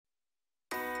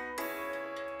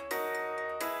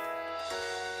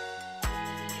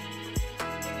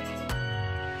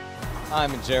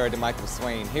I'm Jared and Michael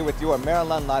Swain, here with your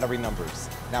Maryland Lottery numbers.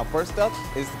 Now first up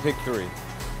is the pick 3.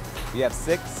 We have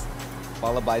 6,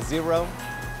 followed by 0,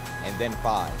 and then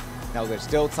 5. Now there's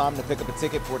still time to pick up a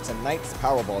ticket for tonight's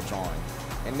Powerball drawing.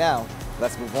 And now,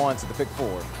 let's move on to the pick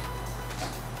 4.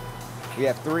 We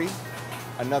have 3,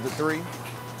 another 3,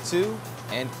 2,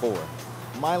 and 4.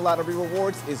 My Lottery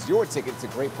Rewards is your ticket to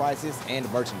great prizes and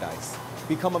merchandise.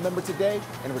 Become a member today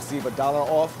and receive $1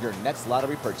 off your next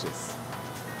lottery purchase.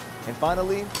 And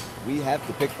finally, we have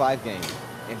the pick 5 game.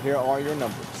 And here are your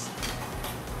numbers: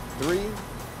 3,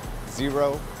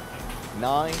 0,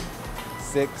 9,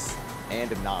 6,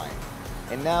 and 9.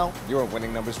 And now, your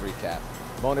winning numbers recap.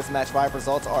 Bonus Match 5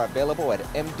 results are available at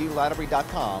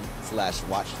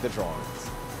mdlottery.com/watchthedrawings.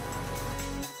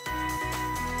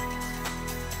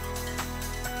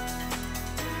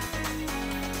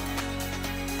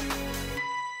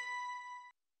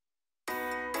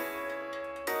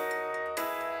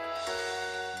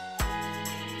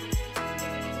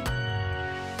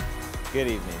 Good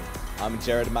evening. I'm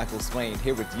Jared Michael Swain,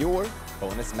 here with your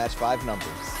Bonus Match 5 numbers.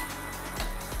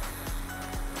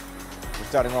 We're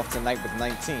starting off tonight with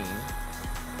 19.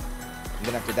 And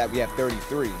then after that, we have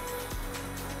 33.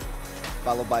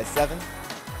 Followed by 7.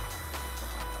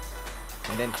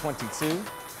 And then 22.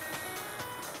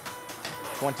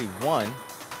 21.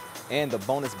 And the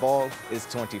bonus ball is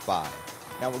 25.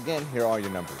 Now again, here are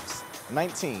your numbers: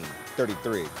 19,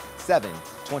 33, 7,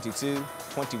 22,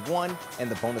 21, and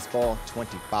the bonus ball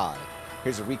 25.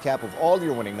 Here's a recap of all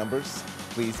your winning numbers.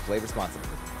 Please play responsibly.